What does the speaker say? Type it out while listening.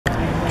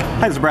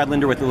Hi, this is Brad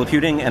Linder with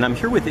Liliputing, and I'm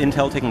here with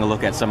Intel taking a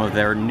look at some of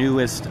their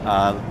newest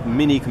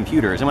mini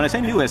computers. And when I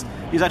say newest,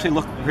 these actually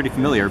look pretty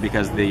familiar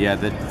because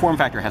the form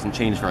factor hasn't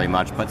changed very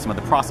much, but some of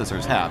the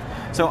processors have.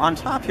 So on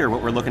top here,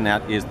 what we're looking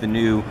at is the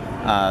new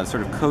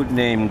sort of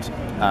code-named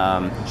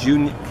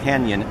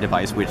Canyon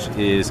device, which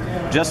is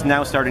just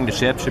now starting to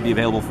ship, should be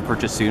available for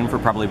purchase soon for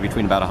probably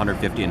between about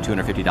 $150 and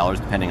 $250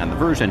 depending on the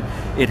version.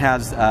 It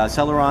has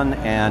Celeron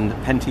and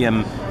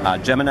Pentium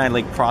Gemini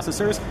Lake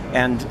processors,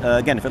 and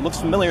again, if it looks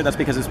familiar, that's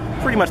because it's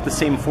pretty much the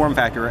same form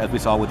factor as we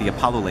saw with the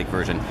Apollo Lake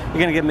version. You're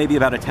going to get maybe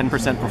about a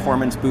 10%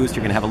 performance boost,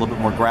 you're going to have a little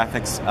bit more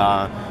graphics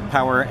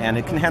power, and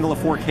it can handle a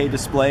 4K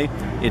display.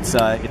 It's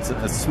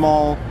a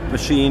small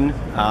machine.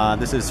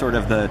 This is sort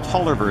of the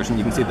taller version.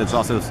 You can see there's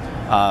also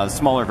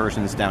smaller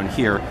versions down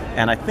here,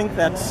 and I think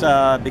that's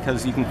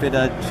because you can fit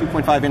a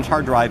 2.5-inch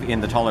hard drive in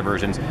the taller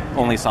versions,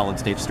 only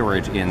solid-state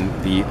storage in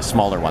the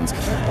smaller ones.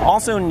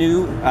 Also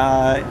new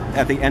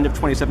at the end of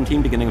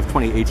 2017, beginning of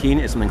 2018,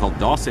 is something called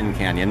Dawson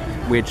Canyon,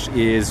 which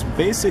is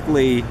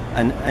basically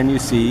an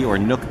NUC or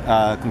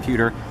NUC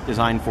computer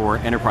designed for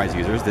enterprise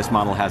users. This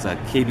model has a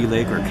Kaby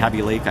Lake, or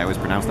Kaby Lake, I always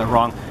pronounce that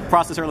wrong,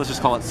 processor. Let's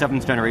just call it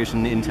 7th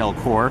generation Intel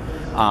Core.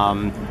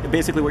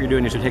 Basically what you're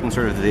doing is you're taking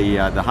sort of the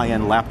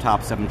high-end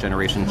laptop 7th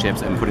generation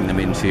chips and putting them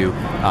into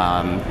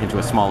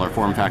a smaller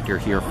form factor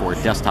here for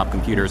desktop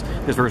computers.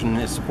 This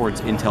version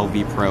supports Intel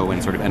vPro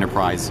and sort of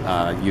enterprise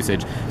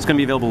usage. It's going to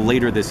be available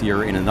later this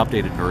year in an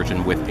updated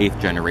version with 8th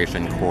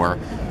generation Core.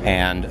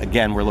 And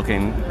again, we're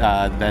looking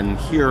then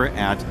here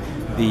at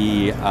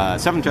the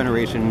 7th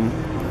generation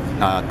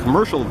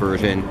commercial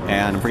version,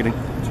 and I'm forgetting,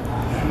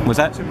 was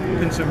that?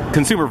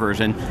 Consumer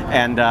version,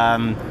 and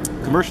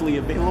commercially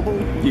available.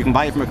 You can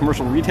buy it from a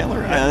commercial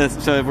retailer.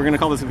 So we're going to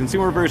call this a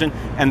consumer version,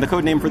 and the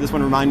code name for this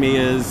one, remind me,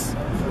 is?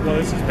 Well,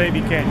 this is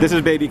Baby Canyon. This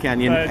is Baby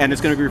Canyon, and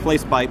it's going to be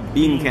replaced by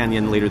Bean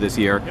Canyon later this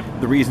year.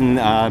 Yep. The reason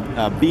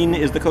Bean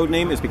is the code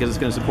name is because it's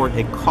going to support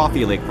a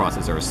Coffee Lake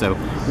processor. So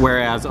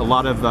whereas a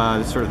lot of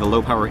sort of the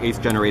low-power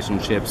 8th generation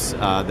chips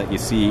that you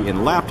see in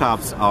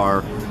laptops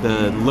are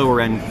the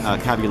lower-end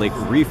Kaby Lake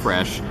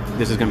refresh,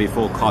 this is going to be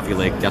full Coffee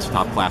Lake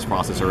desktop class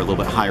processor, a little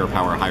bit higher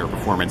power, higher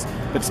performance,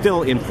 but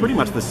still in pretty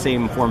much the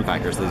same form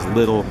factors. These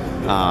little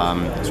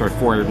sort of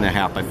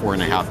 4.5 by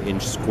 4.5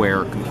 inch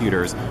square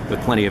computers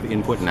with plenty of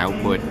input and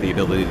output, the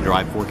ability to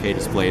drive 4K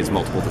displays,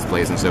 multiple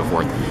displays, and so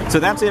forth. So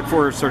that's it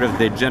for sort of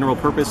the general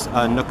purpose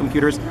NUC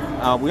computers.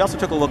 We also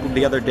took a look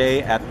the other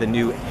day at the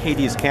new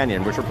Hades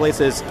Canyon, which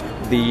replaces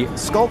the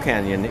Skull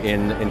Canyon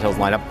in Intel's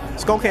lineup.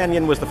 Skull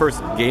Canyon was the first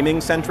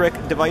gaming-centric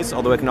device,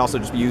 although it can also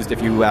just be used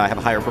if you have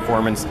higher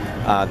performance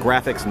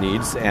graphics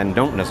needs and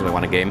don't necessarily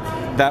want to game.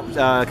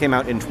 That came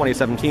out in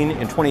 2017.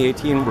 In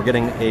 2018, we're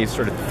getting a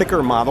sort of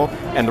thicker model,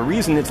 and the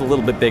reason it's a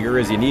little bit bigger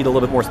is you need a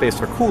little bit more space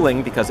for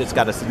cooling because it's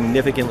got a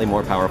significantly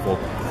more powerful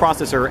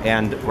processor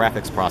and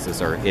graphics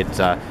processor. It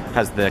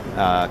has the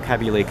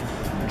Kaby Lake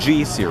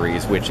G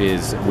series, which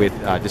is with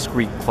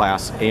discrete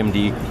class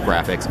AMD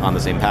graphics on the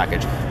same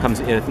package. Comes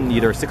in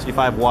either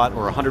 65 watt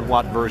or 100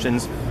 watt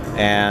versions,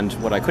 and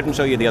what I couldn't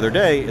show you the other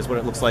day is what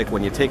it looks like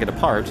when you take it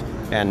apart,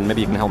 and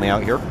maybe you can help me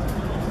out here.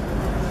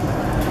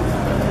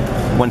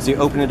 Once you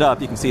open it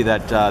up, you can see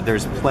that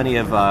there's plenty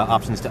of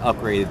options to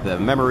upgrade the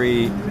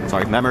memory,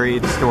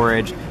 the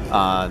storage.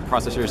 The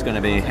processor is going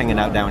to be hanging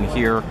out down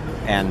here,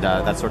 and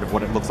that's sort of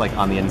what it looks like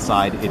on the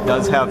inside. It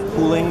does have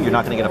cooling. You're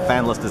not going to get a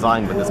fanless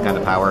design with this kind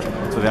of power.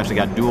 So we've actually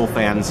got dual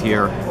fans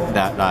here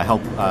that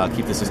help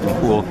keep the system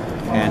cool.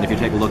 And if you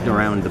take a look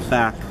around the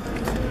back,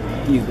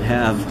 you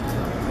have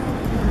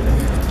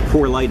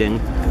poor lighting,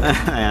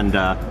 and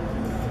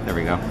there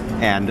we go.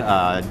 And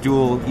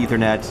dual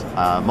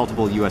Ethernet,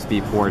 multiple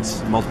USB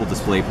ports, multiple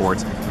display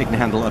ports. It can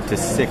handle up to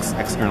 6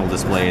 external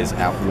displays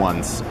at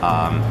once.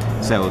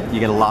 So you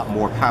get a lot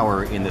more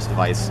power in this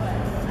device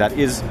that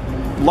is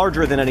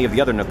larger than any of the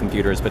other NUC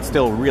computers, but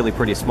still really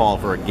pretty small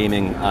for a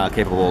gaming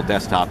capable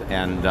desktop,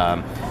 and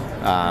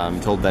I'm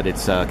told that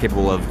it's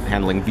capable of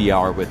handling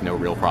VR with no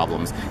real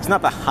problems. It's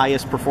not the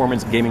highest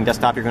performance gaming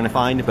desktop you're going to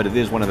find, but it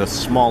is one of the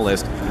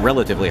smallest,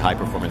 relatively high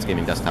performance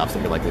gaming desktops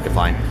that you're likely to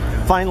find.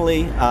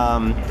 Finally,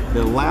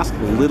 the last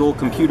little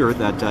computer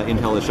that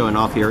Intel is showing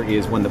off here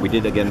is one that we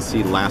did again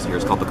see last year.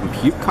 It's called the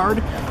Compute Card,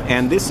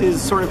 and this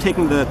is sort of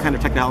taking the kind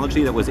of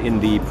technology that was in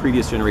the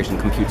previous generation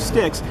Compute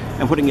Sticks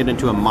and putting it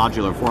into a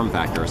modular form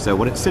factor. So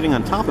what it's sitting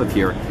on top of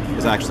here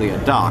is actually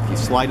a dock. You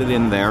slide it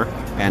in there,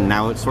 and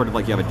now it's sort of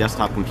like you have a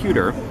desktop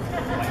computer,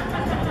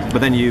 but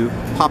then you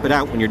pop it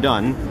out when you're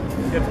done,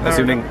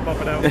 assuming... Pop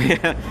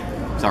it out.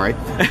 Sorry.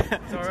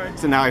 It's all right.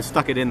 So now I've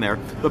stuck it in there.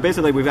 But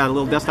basically we've got a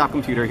little desktop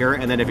computer here,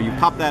 and then if you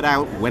pop that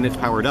out when it's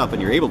powered up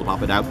and you're able to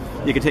pop it out,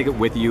 you can take it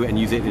with you and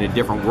use it in a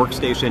different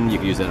workstation. You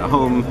can use it at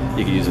home,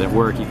 you can use it at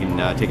work, you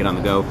can take it on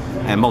the go,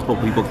 and multiple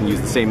people can use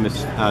the same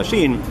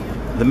machine.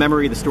 The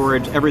memory, the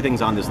storage,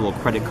 everything's on this little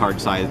credit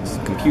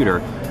card-sized computer.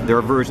 There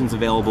are versions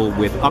available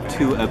with up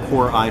to a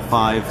Core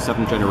i5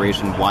 7th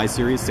generation Y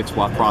series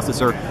 6-watt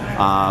processor.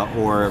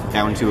 or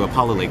down to a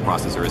Polylake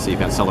processor, so you've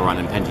got Celeron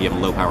and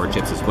Pentium low-power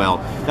chips as well.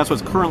 That's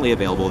what's currently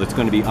available. There's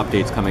going to be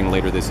updates coming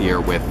later this year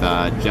with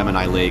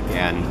Gemini Lake,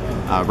 and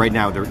right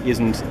now there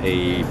isn't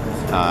a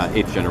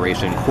 8th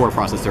generation core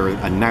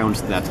processor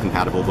announced that's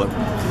compatible, but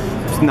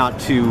it's not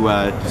too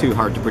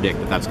hard to predict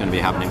that that's going to be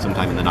happening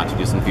sometime in the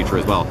not-too-distant future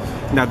as well.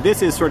 Now,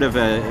 this is sort of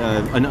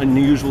an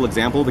unusual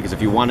example, because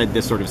if you wanted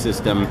this sort of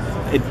system,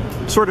 it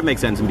sort of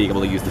makes sense in being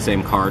able to use the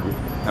same card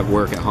at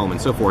work, at home,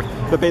 and so forth.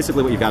 But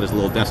basically what you've got is a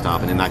little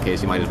desktop, and in that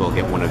case you might as well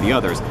get one of the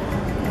others.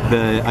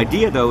 The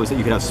idea, though, is that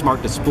you could have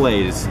smart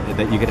displays,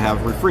 that you could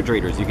have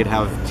refrigerators, you could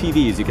have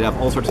TVs, you could have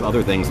all sorts of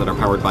other things that are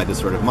powered by this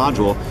sort of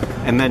module,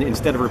 and then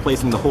instead of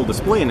replacing the whole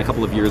display in a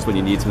couple of years when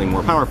you need something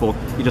more powerful,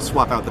 you just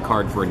swap out the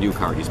card for a new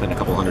card. You spend a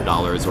couple $100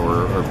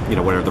 or you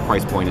know, whatever the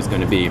price point is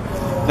going to be.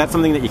 That's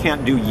something that you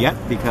can't do yet,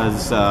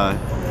 because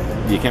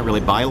you can't really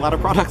buy a lot of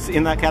products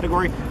in that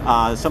category.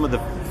 Some of the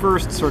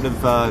first sort of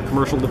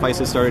commercial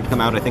devices started to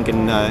come out, I think,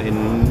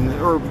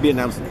 or be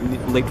announced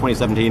in late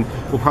 2017.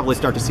 We'll probably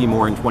start to see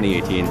more in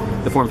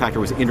 2018. The form factor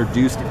was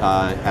introduced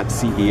at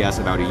CES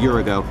about a year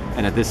ago,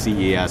 and at this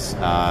CES,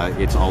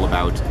 it's all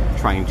about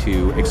trying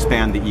to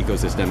expand the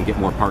ecosystem, get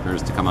more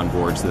partners to come on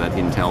board so that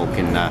Intel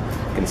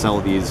can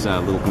sell these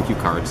little compute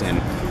cards. And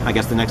I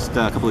guess the next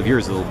couple of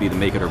years it'll be the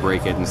make it or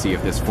break it and see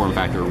if this form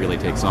factor really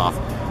takes off.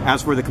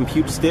 As for the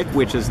compute stick,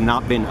 which has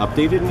not been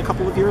updated in a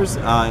couple of years,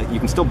 you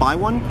can still buy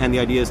one, and the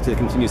idea is to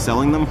continue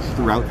selling them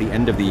throughout the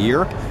end of the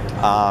year,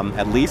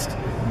 at least,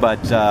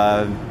 but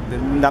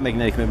not making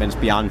any commitments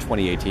beyond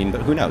 2018,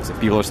 but who knows? If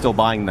people are still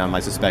buying them, I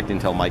suspect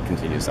Intel might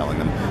continue selling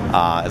them,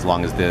 as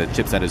long as the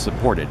chipset is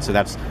supported. So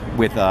that's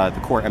with the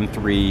Core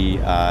M3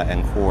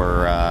 and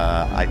Core,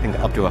 I think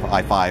up to a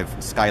i5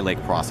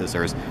 Skylake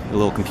processors, the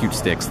little compute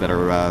sticks that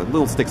are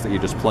little sticks that you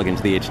just plug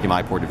into the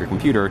HDMI port of your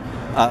computer,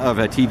 of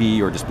a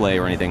TV or display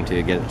or anything,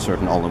 to get sort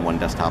of an all-in-one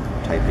desktop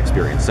type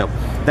experience. So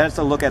that's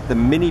a look at the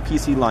mini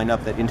PC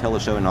lineup that Intel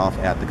is showing off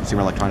at the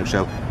Consumer Electronics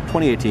Show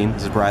 2018.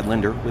 This is Brad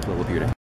Linder with Liliputing.